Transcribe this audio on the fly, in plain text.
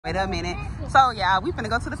Wait a minute. So, y'all, we finna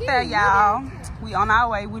go to the fair, y'all. We on our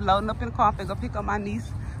way. We loading up in the car. Finna go pick up my niece,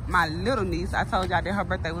 my little niece. I told y'all that her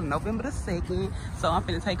birthday was November the 2nd. So, I'm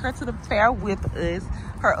finna take her to the fair with us.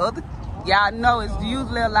 Her other, y'all know it's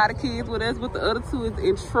usually a lot of kids with us, but the other two is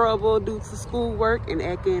in trouble due to schoolwork and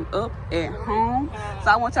acting up at home. So,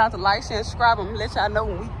 I want y'all to like, share, and subscribe. I'm gonna let y'all know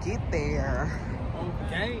when we get there.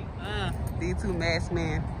 Okay. These two masked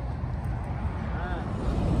men.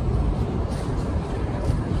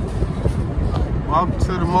 Welcome to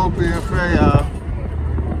the Mobile Fair, y'all.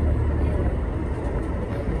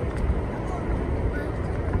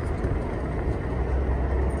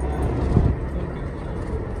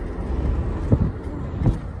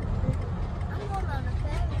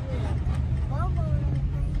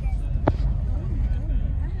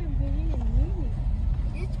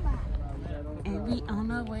 And we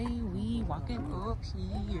on our way, we walking up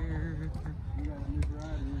here.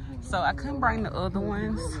 So I couldn't bring the other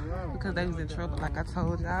ones because they was in trouble, like I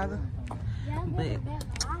told y'all. But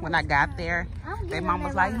when I got there, their mom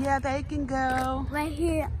was like, yeah, they can go. Right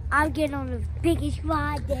here, I'll get on the biggest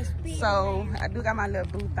ride that's big. So I do got my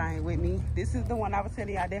little boo thing with me. This is the one I was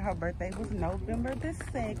telling y'all that her birthday was November the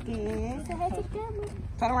 2nd. Say hey to Grandma.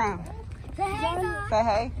 Turn around. Say hey. Say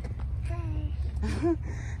hey. Hey.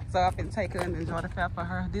 So I'm finna take her and enjoy the fair for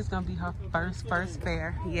her. This is gonna be her first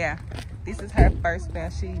fair. Yeah, this is her first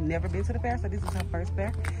fair. She never been to the fair, so this is her first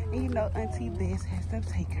fair. And you know, Auntie Bess has to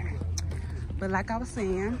take her. But like I was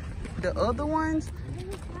saying, the other ones,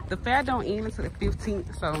 the fair don't end until the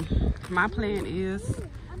 15th. So my plan is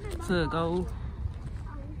to go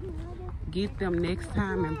get them next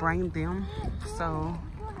time and bring them. So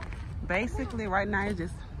basically right now it's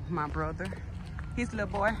just my brother, his little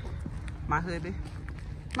boy, my hubby,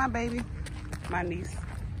 my baby, my niece,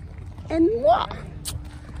 and what?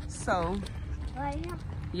 So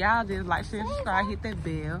y'all just like, share, subscribe, hit that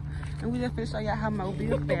bell, and we just finna show y'all how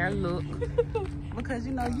Mobile Fair look. Because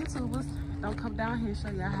you know YouTubers don't come down here and show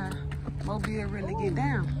y'all how Mobile really get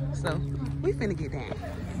down. So we finna get down.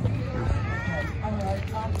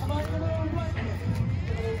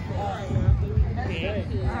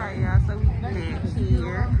 Alright y'all, so we back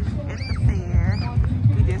here at the fair.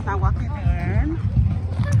 We just not walking in.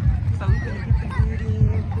 So we gonna get the good in.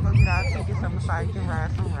 We're gonna get our tickets so you can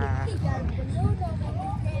ride some rides.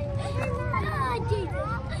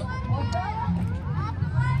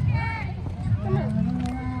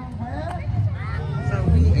 So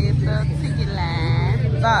we at the ticket line.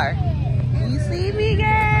 Sorry. You see me,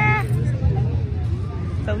 girl?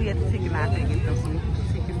 So we at the ticket line to get some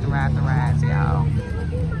tickets to ride the rides, y'all.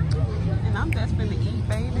 And I'm just finna eat,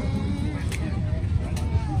 baby.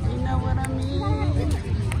 You know what I mean?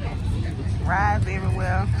 Rides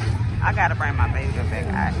everywhere. I gotta bring my baby back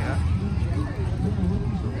out here.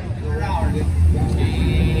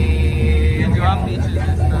 Yeah, drop pictures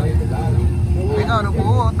and stuff. We go to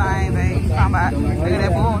bull thing, baby. Talking about, look at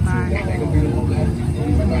that bull thing.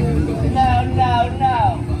 No.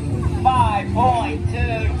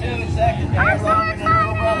 5.22 seconds. I'm so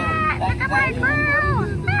excited! Look at my crew!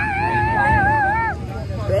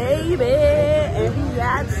 Baby, and he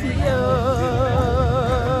got you.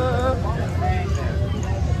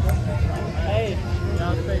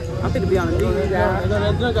 I'm finna be on the news, y'all.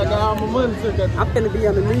 I'm finna be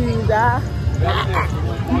on the news, y'all.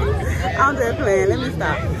 I'm just playing. Let me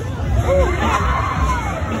stop.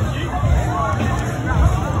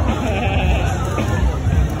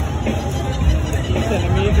 You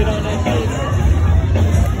telling me to get on that face?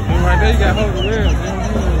 And right there, you got hold of the world.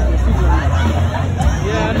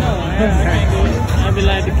 Yeah, I know. I can't do it. I be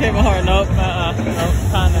like the Kevin Hart. Nope.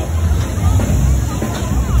 Kind of.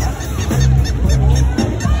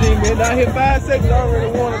 She been down here 5 seconds, already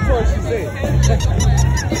won a torch, she said.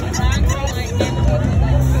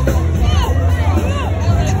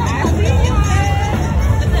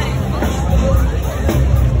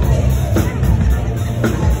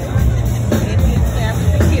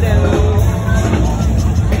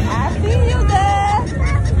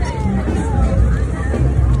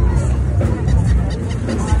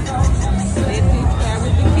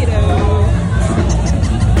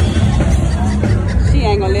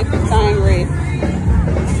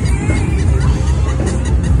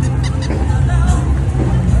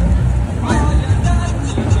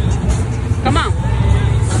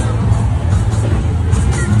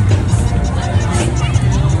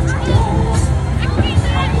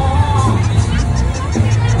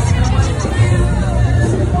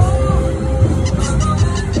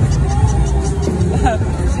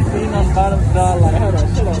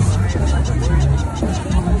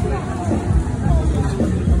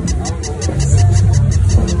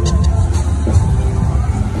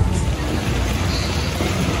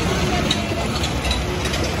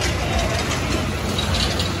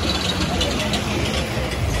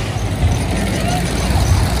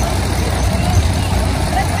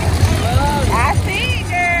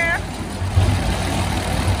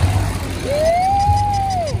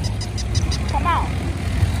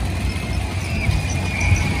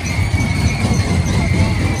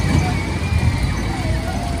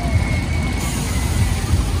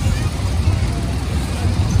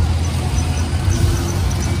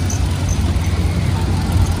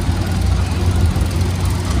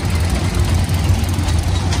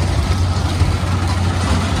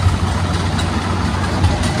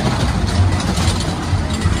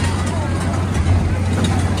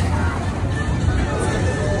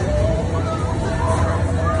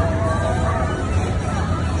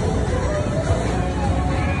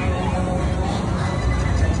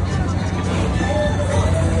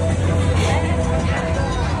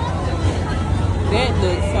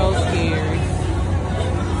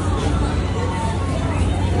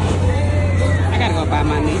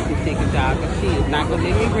 not gonna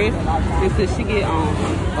let me rest until she get on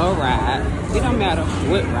a ride. It don't matter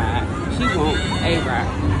what ride. She want a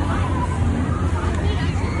ride.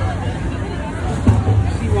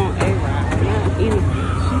 She want a ride. Not anything.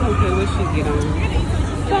 She don't care what she get on.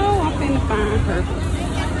 So I'm finna find her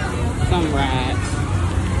some rides.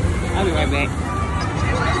 I'll be right back.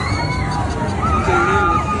 You can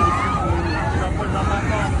literally see the people in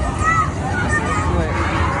there.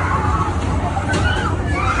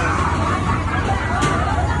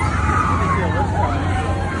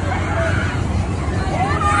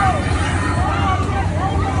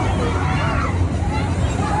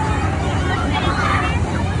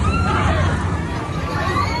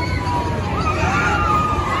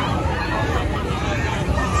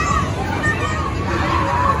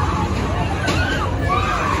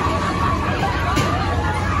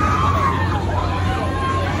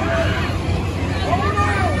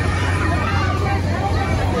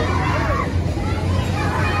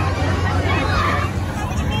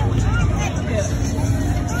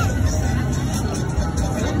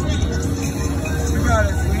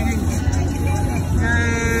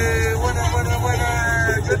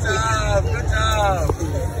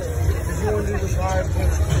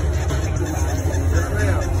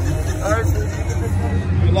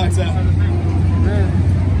 Relax out.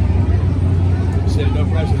 Shit, no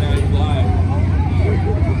pressure now, you live.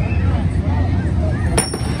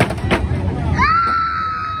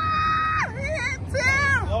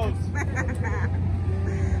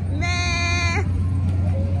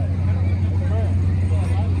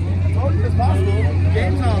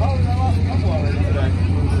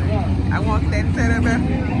 I want that setup.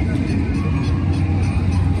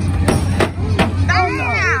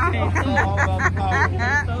 Damn!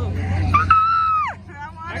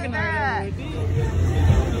 I can that.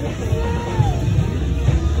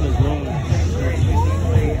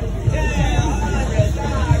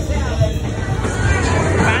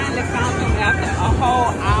 Finally found him after a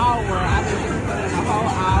whole hour. I've been looking for him a whole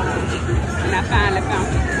hour, and I finally found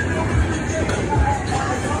him.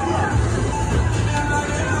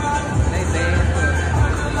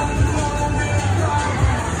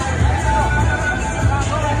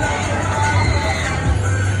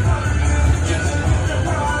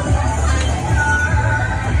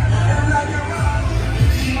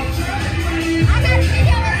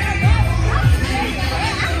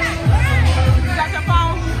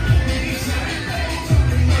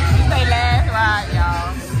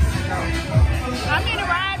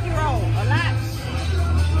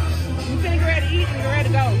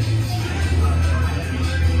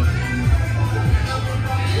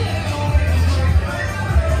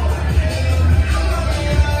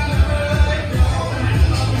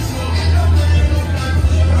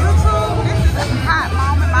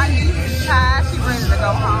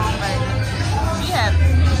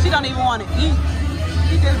 Don't even want to eat.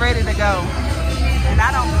 She's just ready to go. And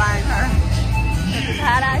I don't blame her. It's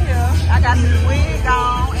hot out here. I got this wig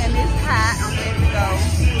on and this hat. I'm ready to go.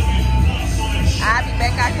 I'll be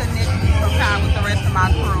back out here next week sometime with the rest of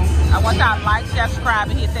my crew. I want y'all to like, share,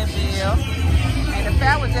 subscribe, and hit that bell. And the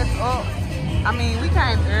fair was just up. I mean, we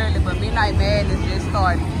came early, but Midnight Madness just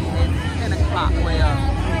started at 10 o'clock. Well,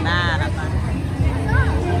 9, I think.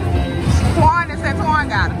 Twan, they said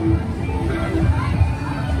Twan got her.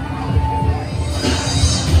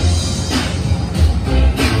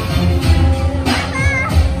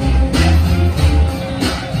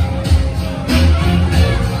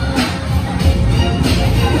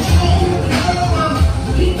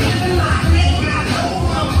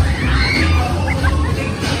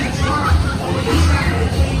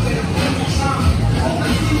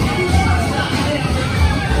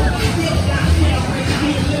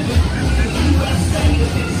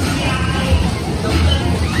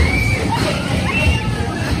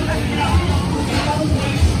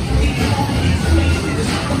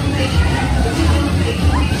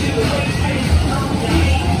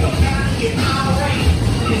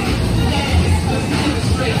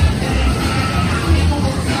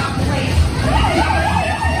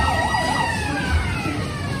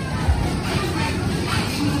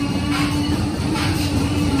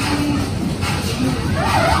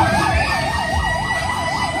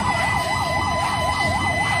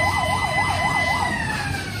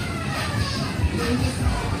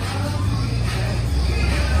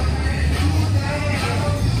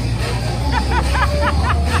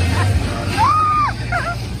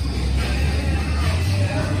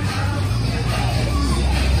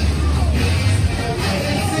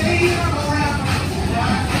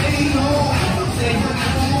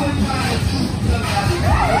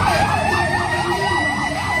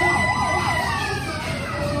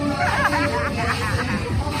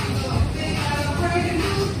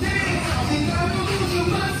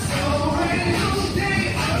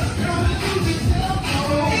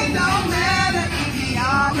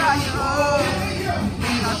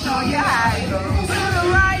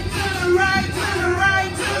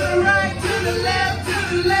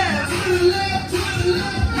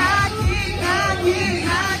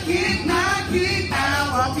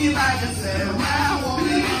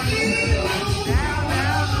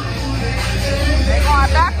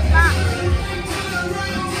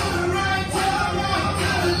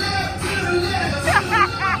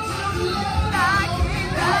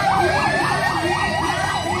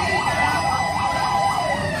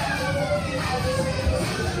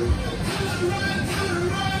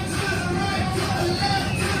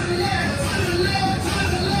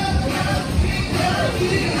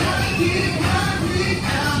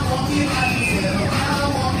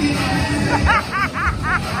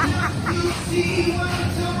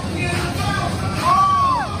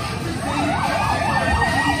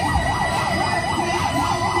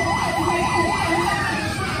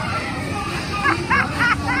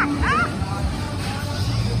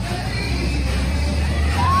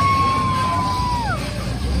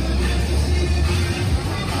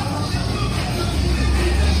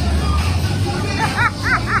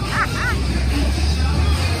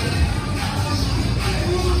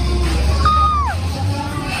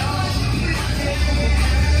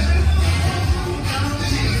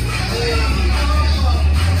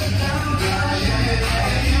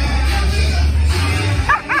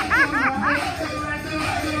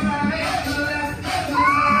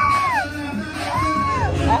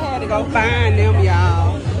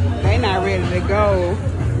 go,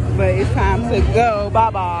 but it's time to go.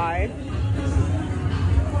 Bye-bye.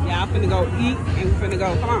 Y'all finna go eat and we finna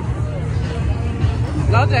go. Come on.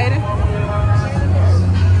 Go, Jaden.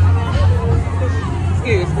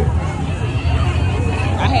 Excuse me.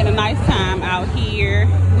 I had a nice time out here.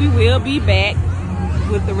 We will be back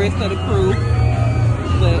with the rest of the crew.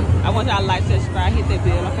 But I want y'all to like, subscribe, hit that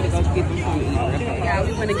bell. I'm finna go get them something to eat. Okay, y'all,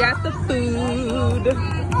 we finna got the food.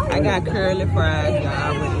 I got curly fries,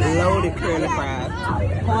 y'all, with loaded curly fries.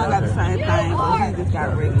 Corn got the same thing, but he just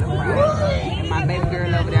got regular fries. And my baby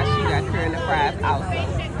girl over there, she got curly fries also.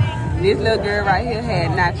 This little girl right here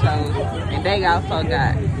had nachos, and they also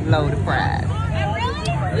got loaded fries.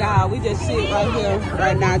 Y'all, we just sit right here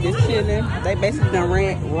right now, just chilling. They basically done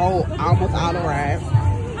rolled almost all the rides.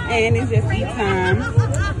 And it's just eat time.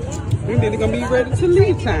 And then it's gonna be ready to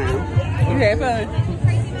leave time. You had fun?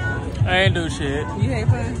 I ain't do shit. You had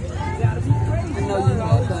fun? I know you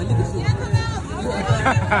had fun. You can see.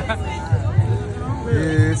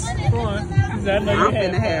 Yes. I know I'm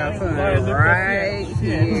finna have fun right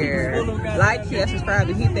here. Like, share, subscribe,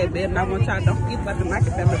 and hit that bell. And I want y'all, don't forget about the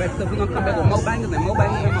Market family, baby, because we're gonna come back with more bangers and more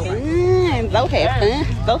bangers and more bangers. Zo had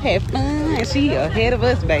fun. Zo had fun. She ahead of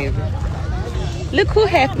us, baby. Look who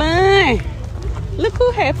had fun. Look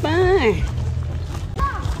who had fun.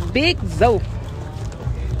 Big Zo.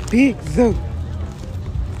 Big Zo.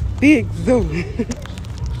 Big Zo.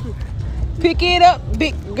 Pick it up,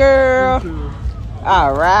 big girl.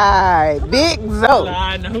 All right. Big Zo.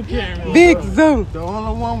 Big Zo. The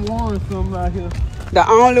only one won something out here. The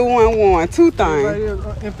only one won. Two things. Right here,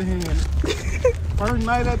 empty handed. First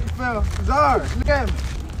night at the fair. Zara, look at me.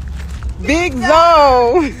 Big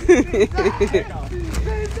Zo.